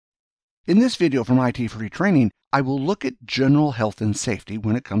In this video from ITFreeTraining, I will look at general health and safety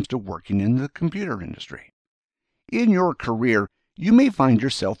when it comes to working in the computer industry. In your career, you may find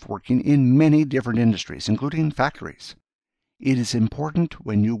yourself working in many different industries, including factories. It is important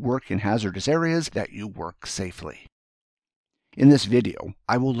when you work in hazardous areas that you work safely. In this video,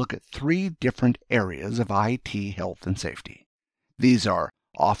 I will look at 3 different areas of IT health and safety. These are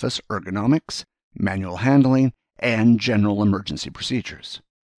office ergonomics, manual handling, and general emergency procedures.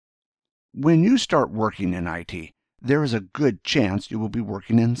 When you start working in IT, there is a good chance you will be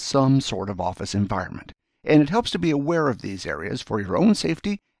working in some sort of office environment, and it helps to be aware of these areas for your own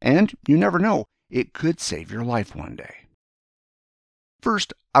safety, and you never know, it could save your life one day.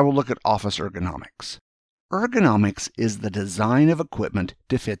 First, I will look at office ergonomics. Ergonomics is the design of equipment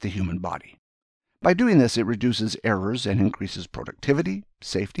to fit the human body. By doing this, it reduces errors and increases productivity,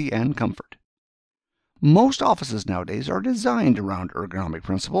 safety, and comfort. Most offices nowadays are designed around ergonomic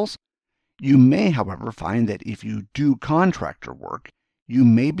principles. You may, however, find that if you do contractor work, you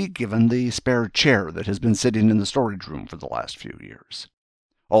may be given the spare chair that has been sitting in the storage room for the last few years.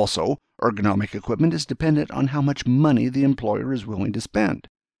 Also, ergonomic equipment is dependent on how much money the employer is willing to spend.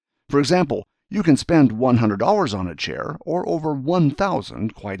 For example, you can spend $100 on a chair or over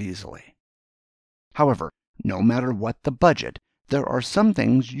 $1,000 quite easily. However, no matter what the budget, there are some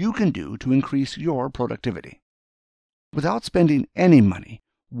things you can do to increase your productivity. Without spending any money,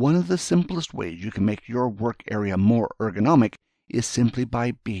 one of the simplest ways you can make your work area more ergonomic is simply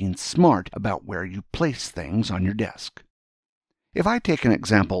by being smart about where you place things on your desk. If I take an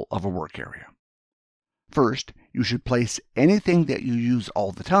example of a work area. First, you should place anything that you use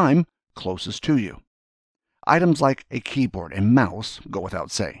all the time closest to you. Items like a keyboard and mouse go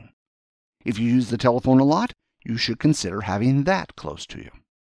without saying. If you use the telephone a lot, you should consider having that close to you.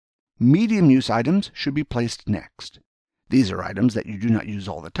 Medium-use items should be placed next. These are items that you do not use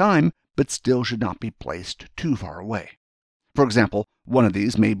all the time, but still should not be placed too far away. For example, one of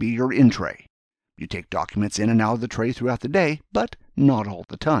these may be your in tray. You take documents in and out of the tray throughout the day, but not all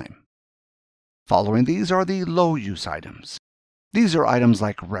the time. Following these are the low-use items. These are items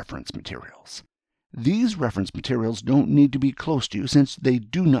like reference materials. These reference materials don't need to be close to you since they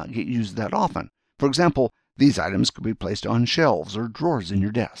do not get used that often. For example, these items could be placed on shelves or drawers in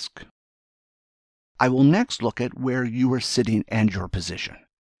your desk. I will next look at where you are sitting and your position.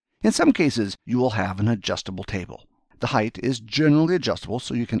 In some cases, you will have an adjustable table. The height is generally adjustable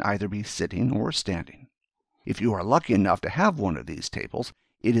so you can either be sitting or standing. If you are lucky enough to have one of these tables,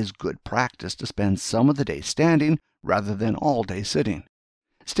 it is good practice to spend some of the day standing rather than all day sitting.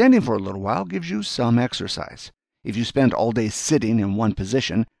 Standing for a little while gives you some exercise. If you spend all day sitting in one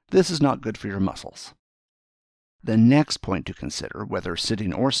position, this is not good for your muscles. The next point to consider, whether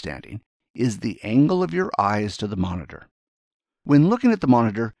sitting or standing, is the angle of your eyes to the monitor. When looking at the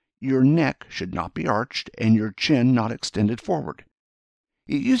monitor, your neck should not be arched and your chin not extended forward.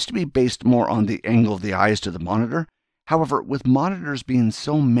 It used to be based more on the angle of the eyes to the monitor. However, with monitors being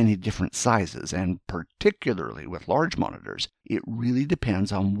so many different sizes, and particularly with large monitors, it really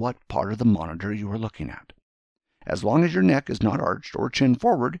depends on what part of the monitor you are looking at. As long as your neck is not arched or chin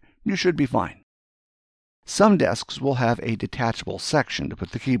forward, you should be fine. Some desks will have a detachable section to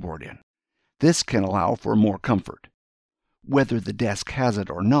put the keyboard in. This can allow for more comfort. Whether the desk has it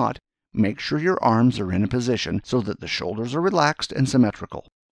or not, make sure your arms are in a position so that the shoulders are relaxed and symmetrical.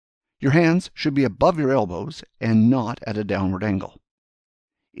 Your hands should be above your elbows and not at a downward angle.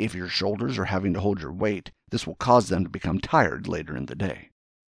 If your shoulders are having to hold your weight, this will cause them to become tired later in the day.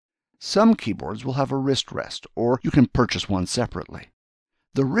 Some keyboards will have a wrist rest, or you can purchase one separately.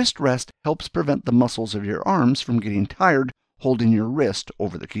 The wrist rest helps prevent the muscles of your arms from getting tired holding your wrist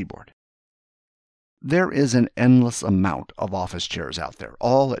over the keyboard. There is an endless amount of office chairs out there,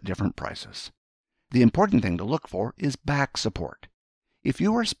 all at different prices. The important thing to look for is back support. If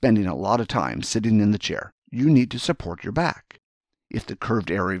you are spending a lot of time sitting in the chair, you need to support your back. If the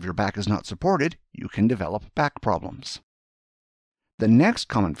curved area of your back is not supported, you can develop back problems. The next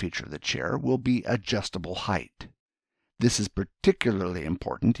common feature of the chair will be adjustable height. This is particularly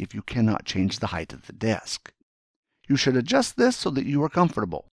important if you cannot change the height of the desk. You should adjust this so that you are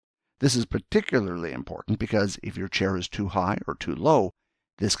comfortable. This is particularly important because if your chair is too high or too low,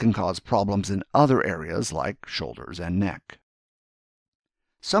 this can cause problems in other areas like shoulders and neck.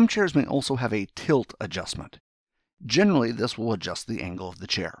 Some chairs may also have a tilt adjustment. Generally, this will adjust the angle of the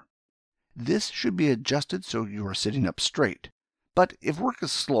chair. This should be adjusted so you are sitting up straight. But if work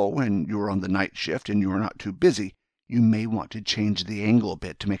is slow and you are on the night shift and you are not too busy, you may want to change the angle a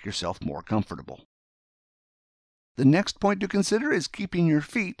bit to make yourself more comfortable. The next point to consider is keeping your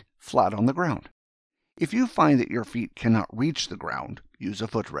feet flat on the ground. If you find that your feet cannot reach the ground, use a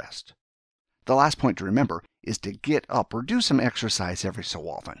footrest. The last point to remember is to get up or do some exercise every so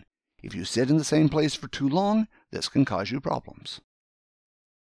often. If you sit in the same place for too long, this can cause you problems.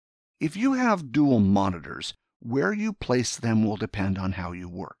 If you have dual monitors, where you place them will depend on how you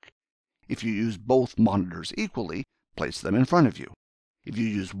work. If you use both monitors equally, place them in front of you. If you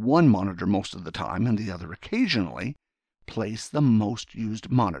use one monitor most of the time and the other occasionally, place the most used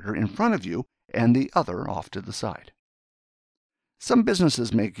monitor in front of you and the other off to the side. Some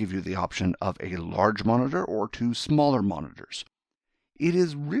businesses may give you the option of a large monitor or two smaller monitors. It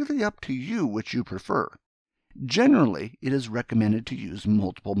is really up to you which you prefer. Generally, it is recommended to use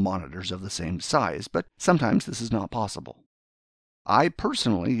multiple monitors of the same size, but sometimes this is not possible. I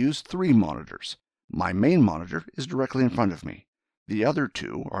personally use 3 monitors. My main monitor is directly in front of me. The other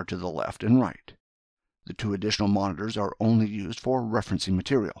 2 are to the left and right. The 2 additional monitors are only used for referencing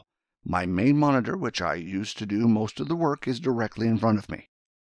material. My main monitor, which I use to do most of the work, is directly in front of me.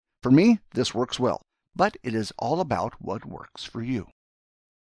 For me, this works well, but it is all about what works for you.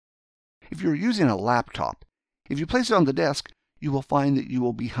 If you're using a laptop, if you place it on the desk, you will find that you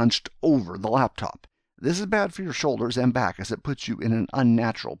will be hunched over the laptop. This is bad for your shoulders and back as it puts you in an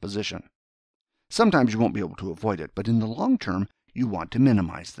unnatural position. Sometimes you won't be able to avoid it, but in the long term, you want to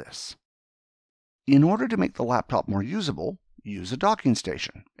minimize this. In order to make the laptop more usable, use a docking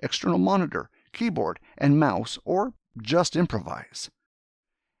station, external monitor, keyboard, and mouse, or just improvise.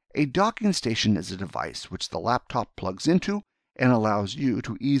 A docking station is a device which the laptop plugs into and allows you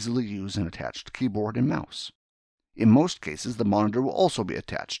to easily use an attached keyboard and mouse. In most cases, the monitor will also be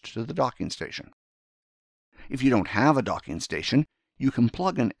attached to the docking station. If you don't have a docking station, you can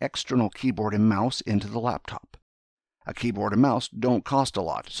plug an external keyboard and mouse into the laptop. A keyboard and mouse don't cost a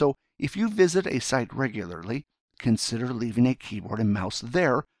lot, so if you visit a site regularly, consider leaving a keyboard and mouse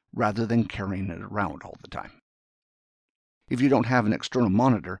there rather than carrying it around all the time. If you don't have an external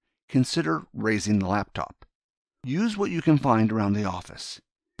monitor, consider raising the laptop. Use what you can find around the office.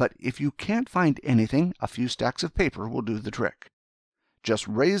 But if you can't find anything, a few stacks of paper will do the trick. Just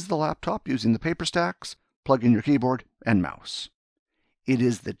raise the laptop using the paper stacks, plug in your keyboard and mouse. It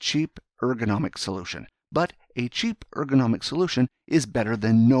is the cheap ergonomic solution, but a cheap ergonomic solution is better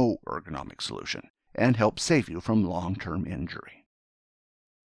than no ergonomic solution and helps save you from long-term injury.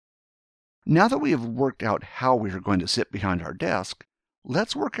 Now that we have worked out how we are going to sit behind our desk,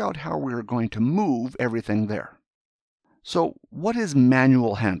 let's work out how we are going to move everything there. So, what is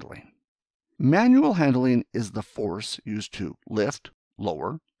manual handling? Manual handling is the force used to lift,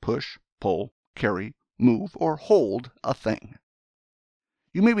 lower, push, pull, carry, move, or hold a thing.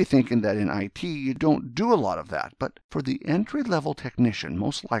 You may be thinking that in IT you don't do a lot of that, but for the entry-level technician,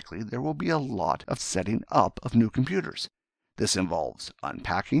 most likely there will be a lot of setting up of new computers. This involves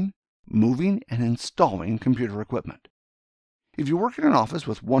unpacking, moving, and installing computer equipment. If you work in an office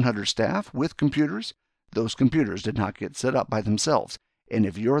with 100 staff with computers, those computers did not get set up by themselves, and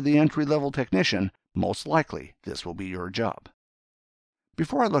if you're the entry-level technician, most likely this will be your job.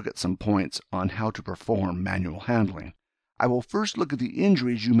 Before I look at some points on how to perform manual handling, I will first look at the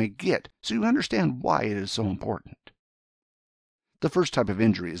injuries you may get so you understand why it is so important. The first type of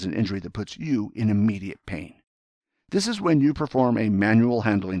injury is an injury that puts you in immediate pain. This is when you perform a manual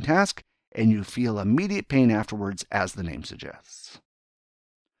handling task and you feel immediate pain afterwards, as the name suggests.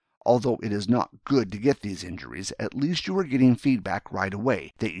 Although it is not good to get these injuries, at least you are getting feedback right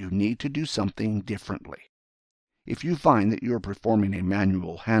away that you need to do something differently. If you find that you are performing a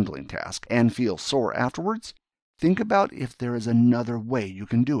manual handling task and feel sore afterwards, think about if there is another way you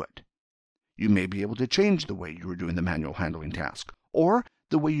can do it. You may be able to change the way you are doing the manual handling task, or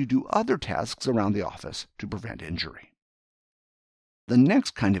the way you do other tasks around the office to prevent injury. The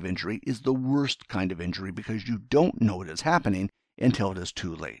next kind of injury is the worst kind of injury because you don't know it is happening until it is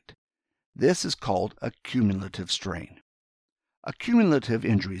too late. This is called accumulative strain. Accumulative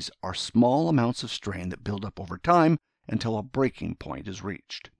injuries are small amounts of strain that build up over time until a breaking point is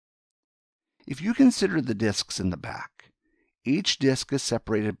reached. If you consider the discs in the back, each disc is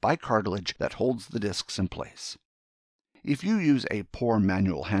separated by cartilage that holds the discs in place. If you use a poor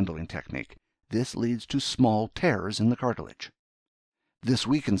manual handling technique, this leads to small tears in the cartilage. This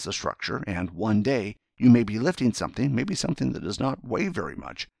weakens the structure, and one day you may be lifting something, maybe something that does not weigh very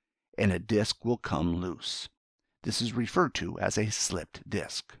much, and a disc will come loose. This is referred to as a slipped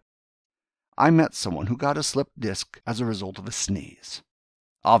disc. I met someone who got a slipped disc as a result of a sneeze.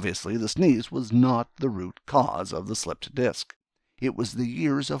 Obviously, the sneeze was not the root cause of the slipped disc. It was the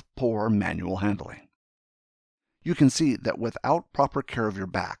years of poor manual handling. You can see that without proper care of your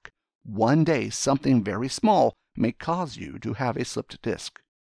back, one day something very small may cause you to have a slipped disc.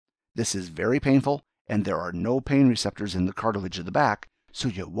 This is very painful, and there are no pain receptors in the cartilage of the back, so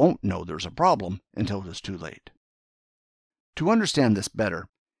you won't know there's a problem until it is too late. To understand this better,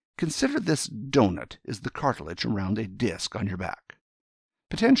 consider this donut is the cartilage around a disc on your back.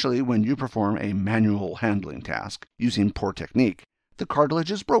 Potentially, when you perform a manual handling task using poor technique, the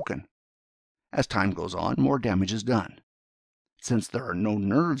cartilage is broken. As time goes on, more damage is done. Since there are no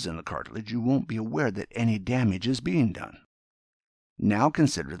nerves in the cartilage, you won't be aware that any damage is being done. Now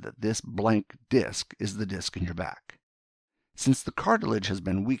consider that this blank disc is the disc in your back. Since the cartilage has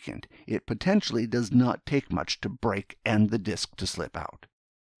been weakened, it potentially does not take much to break and the disc to slip out.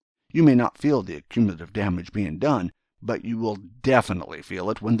 You may not feel the accumulative damage being done, but you will definitely feel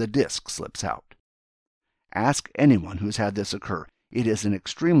it when the disc slips out. Ask anyone who's had this occur. It is an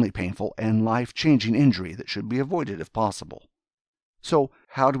extremely painful and life-changing injury that should be avoided if possible. So,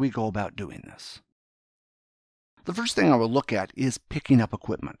 how do we go about doing this? The first thing I will look at is picking up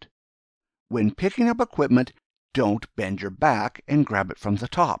equipment. When picking up equipment, don't bend your back and grab it from the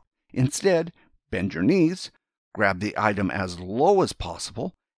top. Instead, bend your knees, grab the item as low as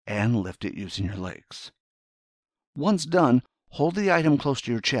possible, and lift it using your legs. Once done, hold the item close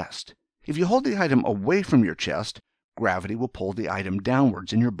to your chest. If you hold the item away from your chest, gravity will pull the item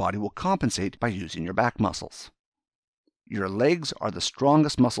downwards and your body will compensate by using your back muscles. Your legs are the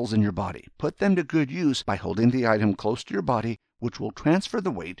strongest muscles in your body. Put them to good use by holding the item close to your body, which will transfer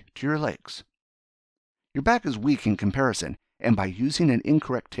the weight to your legs. Your back is weak in comparison, and by using an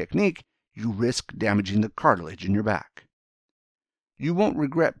incorrect technique, you risk damaging the cartilage in your back. You won't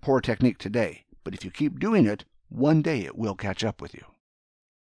regret poor technique today, but if you keep doing it, one day it will catch up with you.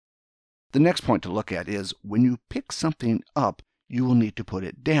 The next point to look at is when you pick something up, you will need to put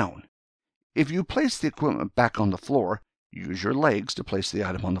it down. If you place the equipment back on the floor, use your legs to place the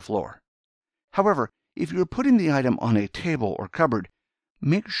item on the floor. However, if you're putting the item on a table or cupboard,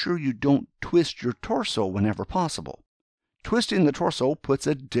 make sure you don't twist your torso whenever possible. Twisting the torso puts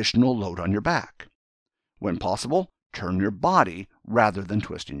additional load on your back. When possible, turn your body rather than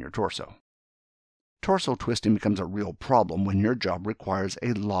twisting your torso. Torso twisting becomes a real problem when your job requires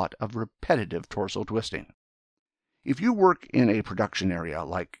a lot of repetitive torso twisting. If you work in a production area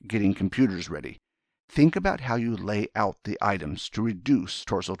like getting computers ready, think about how you lay out the items to reduce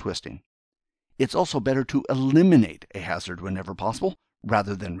torso twisting. It's also better to eliminate a hazard whenever possible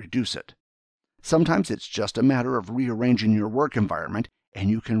rather than reduce it. Sometimes it's just a matter of rearranging your work environment and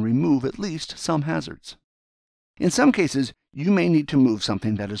you can remove at least some hazards. In some cases, you may need to move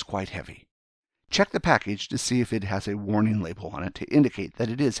something that is quite heavy. Check the package to see if it has a warning label on it to indicate that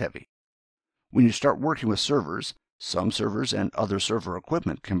it is heavy. When you start working with servers, some servers and other server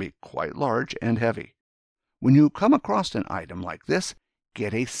equipment can be quite large and heavy. When you come across an item like this,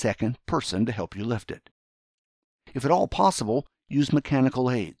 get a second person to help you lift it. If at all possible, use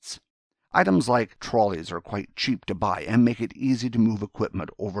mechanical aids. Items like trolleys are quite cheap to buy and make it easy to move equipment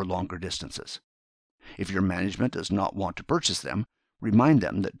over longer distances. If your management does not want to purchase them, remind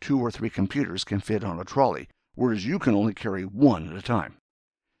them that 2 or 3 computers can fit on a trolley, whereas you can only carry one at a time.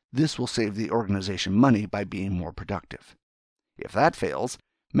 This will save the organization money by being more productive. If that fails,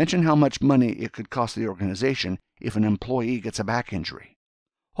 mention how much money it could cost the organization if an employee gets a back injury.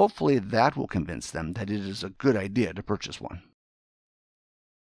 Hopefully that will convince them that it is a good idea to purchase one.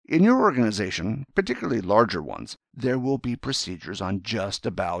 In your organization, particularly larger ones, there will be procedures on just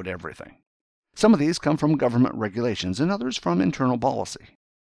about everything. Some of these come from government regulations and others from internal policy.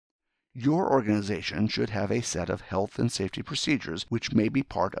 Your organization should have a set of health and safety procedures which may be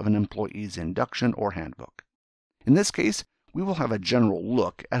part of an employee's induction or handbook. In this case, we will have a general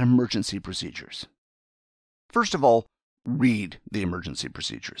look at emergency procedures. First of all, read the emergency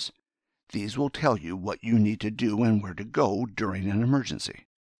procedures. These will tell you what you need to do and where to go during an emergency.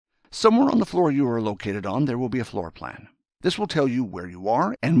 Somewhere on the floor you are located on, there will be a floor plan. This will tell you where you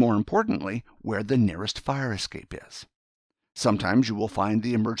are and, more importantly, where the nearest fire escape is. Sometimes you will find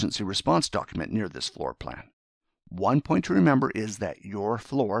the emergency response document near this floor plan. One point to remember is that your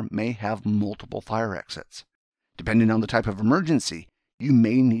floor may have multiple fire exits. Depending on the type of emergency, you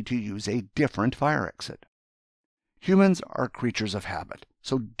may need to use a different fire exit. Humans are creatures of habit,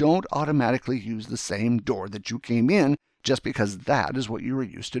 so don't automatically use the same door that you came in just because that is what you are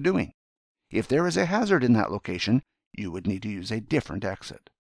used to doing. If there is a hazard in that location, you would need to use a different exit.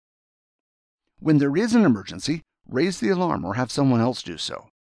 When there is an emergency, raise the alarm or have someone else do so.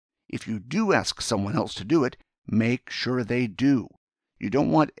 If you do ask someone else to do it, make sure they do. You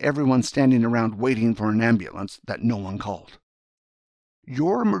don't want everyone standing around waiting for an ambulance that no one called.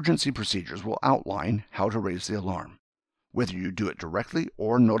 Your emergency procedures will outline how to raise the alarm, whether you do it directly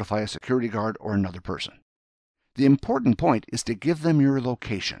or notify a security guard or another person. The important point is to give them your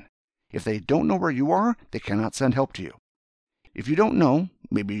location. If they don't know where you are, they cannot send help to you. If you don't know,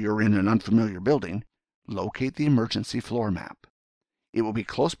 maybe you're in an unfamiliar building, locate the emergency floor map. It will be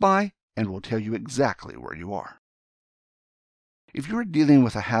close by and will tell you exactly where you are. If you are dealing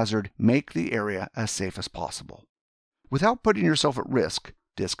with a hazard, make the area as safe as possible. Without putting yourself at risk,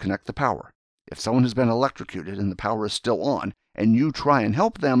 disconnect the power. If someone has been electrocuted and the power is still on, and you try and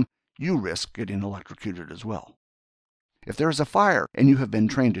help them, you risk getting electrocuted as well. If there is a fire and you have been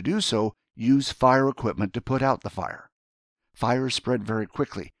trained to do so, use fire equipment to put out the fire. Fires spread very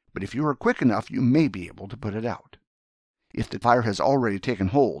quickly, but if you are quick enough, you may be able to put it out. If the fire has already taken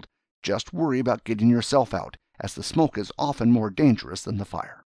hold, just worry about getting yourself out, as the smoke is often more dangerous than the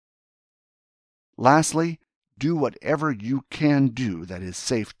fire. Lastly, do whatever you can do that is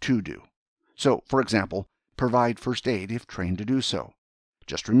safe to do. So, for example, provide first aid if trained to do so.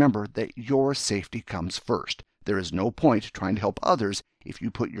 Just remember that your safety comes first. There is no point trying to help others if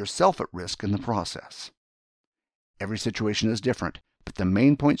you put yourself at risk in the process. Every situation is different, but the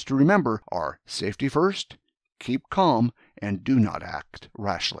main points to remember are safety first, keep calm, and do not act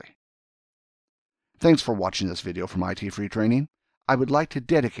rashly. Thanks for watching this video from ITFreeTraining. I would like to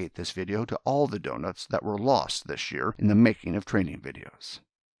dedicate this video to all the donuts that were lost this year in the making of training videos.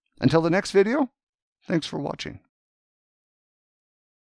 Until the next video, thanks for watching.